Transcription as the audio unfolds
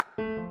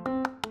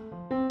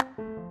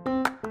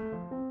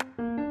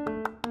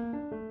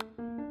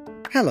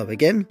Hello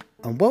again,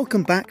 and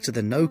welcome back to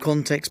the No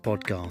Context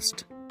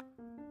podcast.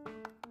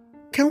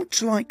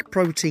 Kelch-like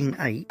Protein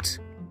 8,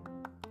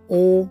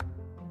 or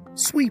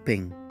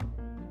sweeping.